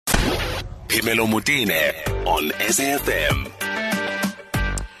Phemelo Motene on SAFM.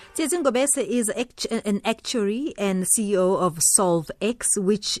 TSIETSI NGOBESE is an actuary and CEO of SOLVE4X,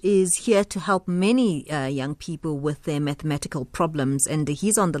 which is here to help many young people with their mathematical problems. And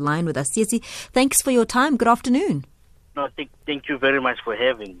he's on the line with us. TSIETSI, thanks for your time. Good afternoon. No, thank you very much for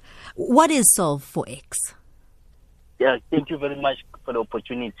having me. What is SOLVE4X? Yeah, thank you very much for the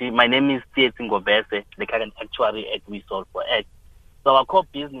opportunity. My name is TSIETSI NGOBESE, the current actuary at SOLVE4X. So our core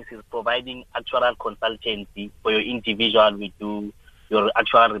business is providing actuarial consultancy for your individual. We do your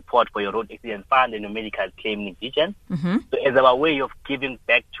actuarial report for your road accident fund and your medical claim negligence. Mm-hmm. So as our way of giving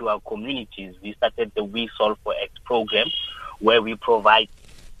back to our communities, we started the SOLVE4X program, where we provide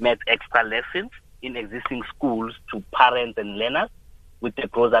math extra lessons in existing schools to parents and learners with a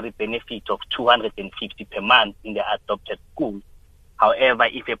grocery benefit of 250 per month in the adopted schools. However,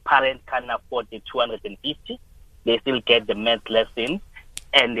 if a parent can't afford the 250, they still get the math lessons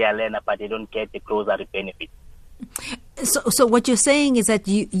and their learner, but they don't get the grocery benefit. So what you're saying is that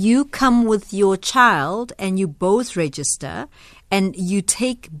you come with your child and you both register and you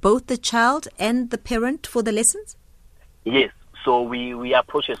take both the child and the parent for the lessons? Yes. So we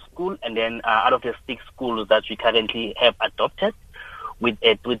approach a school, and then out of the 6 schools that we currently have adopted, with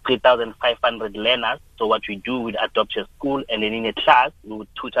 3,500 learners. So what we do, we adopt a school, and then in a class, we would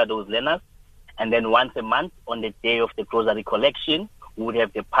tutor those learners. And then once a month, on the day of the grocery collection, we would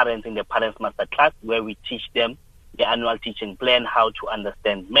have the parents in the parents master class, where we teach them the annual teaching plan, how to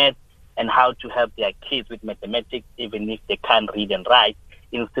understand math, and how to help their kids with mathematics, even if they can't read and write,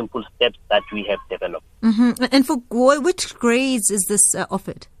 in simple steps that we have developed. Mm-hmm. And for which grades is this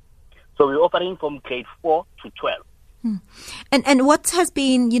offered? So we're offering from grade 4 to 12. And what has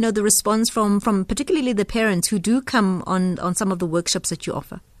been, the response from particularly the parents who do come on some of the workshops that you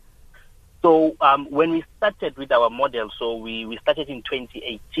offer? So when we started with our model, so we started in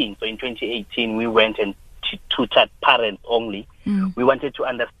 2018. So in 2018, we went and tutored parents only. We wanted to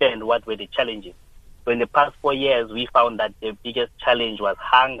understand what were the challenges. So in the past 4 years, we found that the biggest challenge was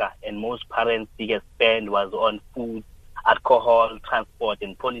hunger, and most parents' biggest spend was on food, alcohol, transport,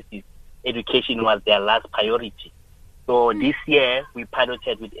 and policies. Education was their last priority. So this year, we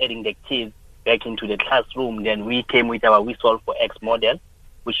piloted with adding the kids back into the classroom. Then we came with our SOLVE4X model,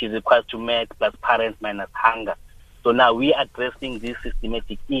 which is equal to math plus parents minus hunger. So now we are addressing this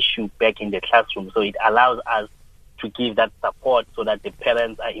systematic issue back in the classroom. So it allows us to give that support so that the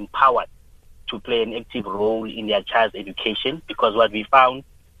parents are empowered to play an active role in their child's education, because what we found,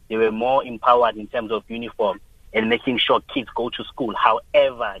 they were more empowered in terms of uniform and making sure kids go to school.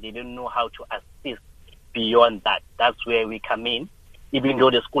 However, they didn't know how to assist beyond that. That's where we come in. Even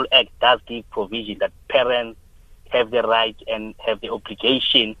though the School Act does give provision that parents have the right and have the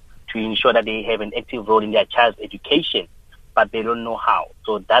obligation to ensure that they have an active role in their child's education, but they don't know how.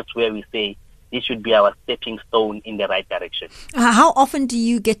 So that's where we say this should be our stepping stone in the right direction. How often do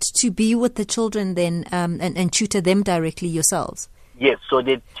you get to be with the children then and tutor them directly yourselves? Yes, so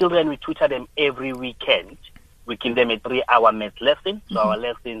the children, we tutor them every weekend. We give them a 3-hour math lesson. So our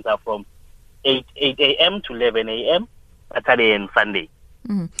lessons are from 8 a.m. to 11 a.m., Saturday and Sunday.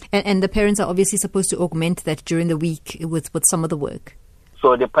 Mm-hmm. And the parents are obviously supposed to augment that during the week with some of the work.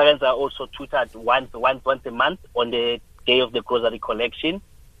 So the parents are also tutored once a month on the day of the grocery collection.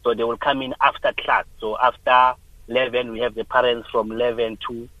 So they will come in after class. So after 11, we have the parents from 11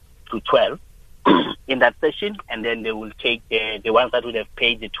 to 12 in that session. And then they will take the ones that would have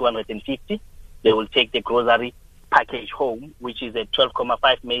paid the 250. They will take the grocery package home, which is a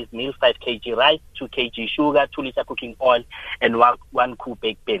 12.5 maize meal, 5 kg rice, 2 kg sugar, 2 liter cooking oil, and 1 cool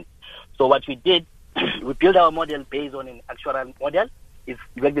baked beans. So what we did, we built our model based on an actuarial model. It's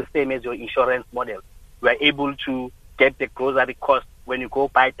like the same as your insurance model. We are able to get the grocery cost. When you go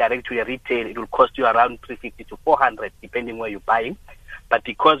buy direct to the retail, it will cost you around 350 to 400, depending where you're buying. But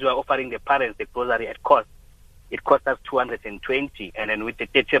because we are offering the parents the grocery at cost, it costs us 220. And then with the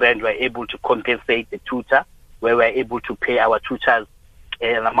 30 rand, we are able to compensate the tutor, where we are able to pay our tutors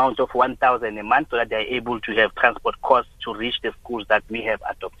an amount of 1,000 a month, so that they are able to have transport costs to reach the schools that we have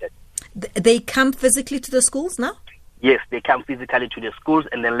adopted. They come physically to the schools now? Yes, they come physically to the schools,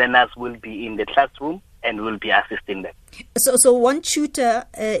 and the learners will be in the classroom and will be assisting them. So one tutor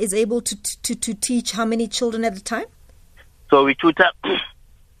is able to teach how many children at a time? So we tutor,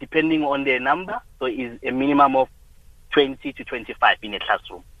 depending on their number, so it's a minimum of 20 to 25 in a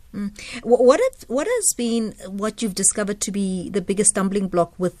classroom. What has been what you've discovered to be the biggest stumbling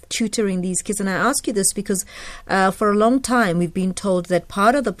block with tutoring these kids? And I ask you this because for a long time we've been told that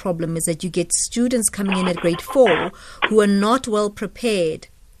part of the problem is that you get students coming in at grade 4 who are not well prepared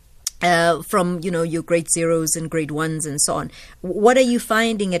from your grade 0s and grade 1s and so on. What are you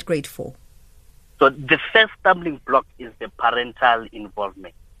finding at grade 4? So the first stumbling block is the parental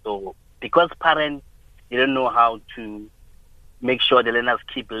involvement. So because parents, they don't know how to make sure the learners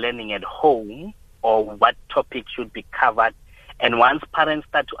keep learning at home or what topic should be covered. And once parents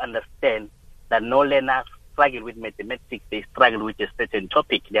start to understand that no learners struggle with mathematics, they struggle with a certain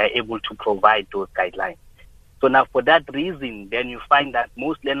topic, they are able to provide those guidelines. So now for that reason, then you find that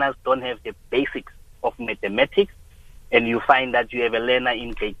most learners don't have the basics of mathematics, and you find that you have a learner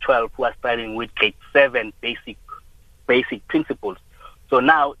in grade 12 who are struggling with grade 7 basic principles. So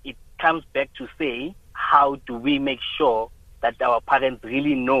now it comes back to say, how do we make sure that our parents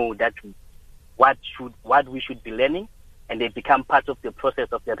really know that what we should be learning, and they become part of the process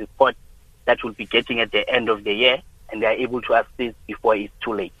of the report that we'll be getting at the end of the year, and they are able to assist before it's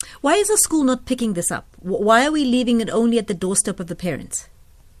too late. Why is the school not picking this up? Why are we leaving it only at the doorstep of the parents?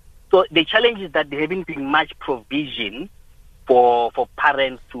 So the challenge is that there haven't been much provision for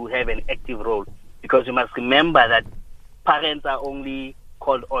parents to have an active role, because you must remember that parents are only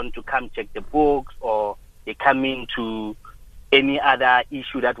called on to come check the books, or they come into any other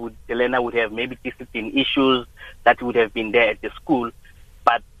issue that the learner would have, maybe discipline issues that would have been there at the school.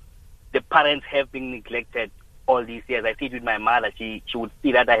 But the parents have been neglected all these years. I see it with my mother. She would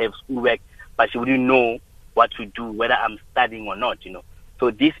see that I have schoolwork, but she wouldn't know what to do, whether I'm studying or not,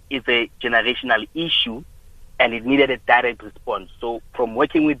 So this is a generational issue, and it needed a direct response. So from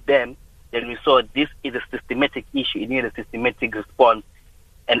working with them, then we saw this is a systematic issue. It needed a systematic response.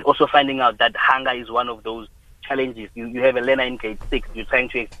 And also finding out that hunger is one of those challenges. You have a learner in grade 6, you're trying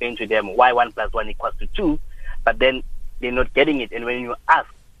to explain to them why 1 + 1 = 2, but then they're not getting it. And when you ask,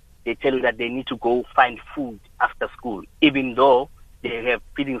 they tell you that they need to go find food after school, even though they have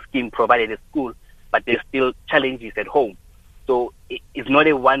feeding scheme provided at school, but there's still challenges at home. So it's not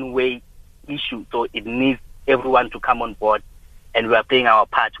a one-way issue. So it needs everyone to come on board, and we are playing our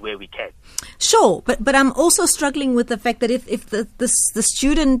part where we can. Sure, but I'm also struggling with the fact that if the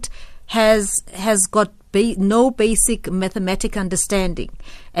student has got no basic mathematic understanding,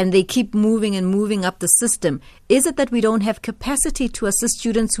 and they keep moving and moving up the system, is it that we don't have capacity to assist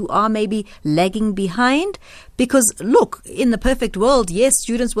students who are maybe lagging behind? Because look, in the perfect world, yes,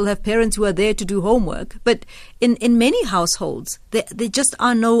 students will have parents who are there to do homework, but in many households, there just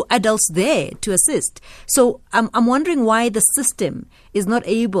are no adults there to assist. So I'm wondering why the system is not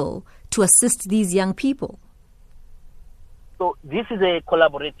able to assist these young people. So this is a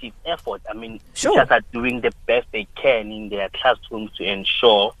collaborative effort. I mean, sure, teachers are doing the best they can in their classrooms to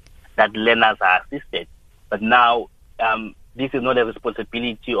ensure that learners are assisted. But now, this is not a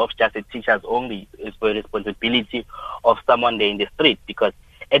responsibility of just the teachers only. It's a responsibility of someone there in the street, because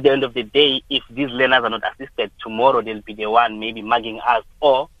at the end of the day, if these learners are not assisted, tomorrow they'll be the one maybe mugging us,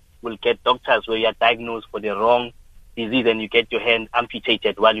 or we'll get doctors where you are diagnosed for the wrong disease and you get your hand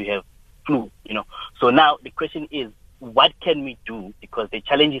amputated while you have flu, So now the question is, what can we do? Because the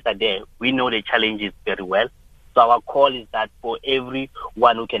challenges are there. We know the challenges very well. So our call is that for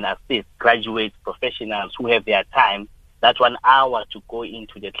everyone who can assist, graduates, professionals who have their time, that 1 hour to go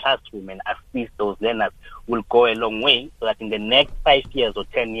into the classroom and assist those learners will go a long way, so that in the next 5 years or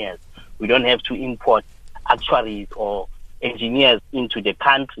 10 years, we don't have to import actuaries or engineers into the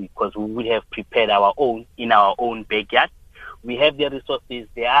country, because we would have prepared our own in our own backyard. We have the resources,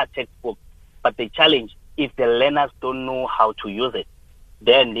 there are textbooks, but the challenge, if the learners don't know how to use it,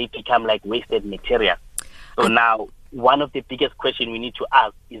 then they become like wasted material. So now, one of the biggest questions we need to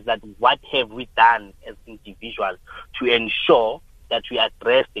ask is that what have we done as individuals to ensure that we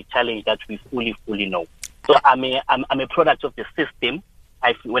address the challenge that we fully know? So I'm a product of the system.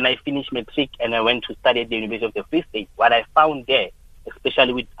 When I finished matric and I went to study at the University of the Free State, what I found there,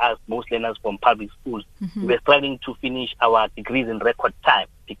 especially with us, most learners from public schools, we were struggling to finish our degrees in record time,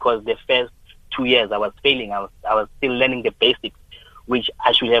 because the first 2 years I was failing. I was still learning the basics, which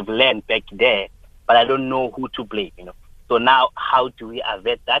I should have learned back there, but I don't know who to blame, So now, how do we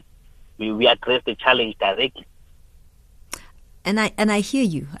avert that? We address the challenge directly. And I hear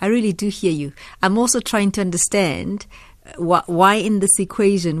you. I really do hear you. I'm also trying to understand why in this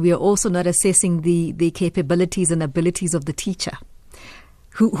equation we are also not assessing the capabilities and abilities of the teacher,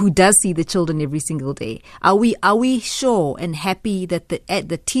 who does see the children every single day. Are we sure and happy that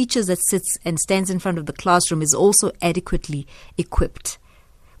the teachers that sits and stands in front of the classroom is also adequately equipped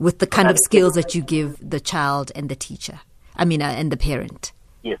with the kind of skills that you give the child and the teacher? And the parent.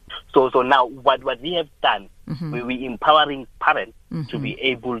 Yes. So now what we have done, we're empowering parents to be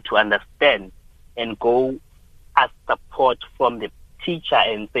able to understand and go ask support from the teacher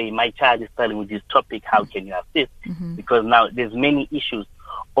and say, my child is struggling with this topic, how can you assist? Because now there's many issues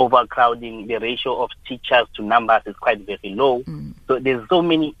overcrowding. The ratio of teachers to numbers is quite very low. So there's so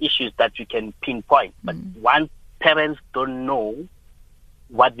many issues that you can pinpoint. But once parents don't know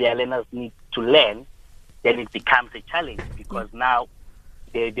what their learners need to learn, then it becomes a challenge, because now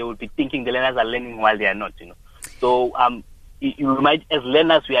they will be thinking the learners are learning while they are not, So you might, as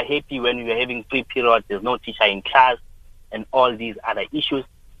learners, we are happy when we are having free periods, there's no teacher in class, and all these other issues,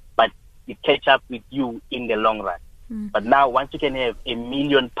 but it catch up with you in the long run. But now, once you can have 1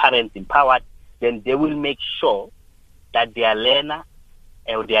 million parents empowered, then they will make sure that their learner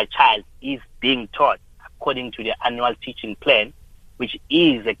or their child is being taught according to the annual teaching plan, which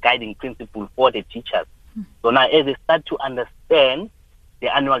is a guiding principle for the teachers. So now, as they start to understand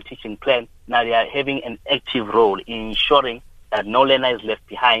the annual teaching plan, now they are having an active role in ensuring that no learner is left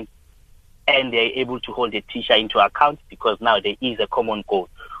behind, and they are able to hold the teacher into account, because now there is a common goal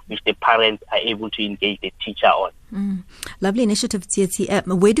which the parents are able to engage the teacher on. Lovely initiative, TSIETSI.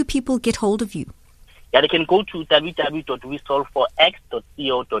 Where do people get hold of you? Yeah, they can go to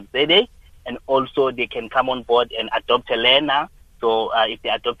www.wesolve4x.co.za, and also they can come on board and adopt a learner. So if they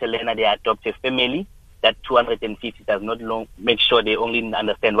adopt a learner, they adopt a family. That 250 does not make sure they only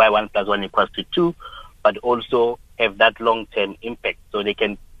understand why 1 + 1 = 2, but also have that long-term impact. So they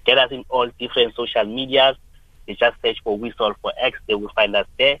can get us in all different social medias. They just search for WeSolve4X. They will find us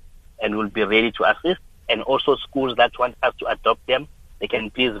there, and we'll be ready to assist. And also schools that want us to adopt them, they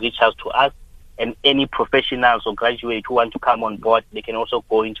can please reach out to us. And any professionals or graduates who want to come on board, they can also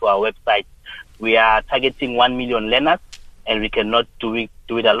go into our website. We are targeting 1 million learners, and we cannot do it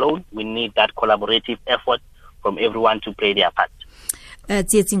alone. We need that collaborative effort from everyone to play their part.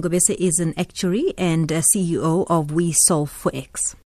 NGOBESE is an actuary and CEO of WeSolve4X.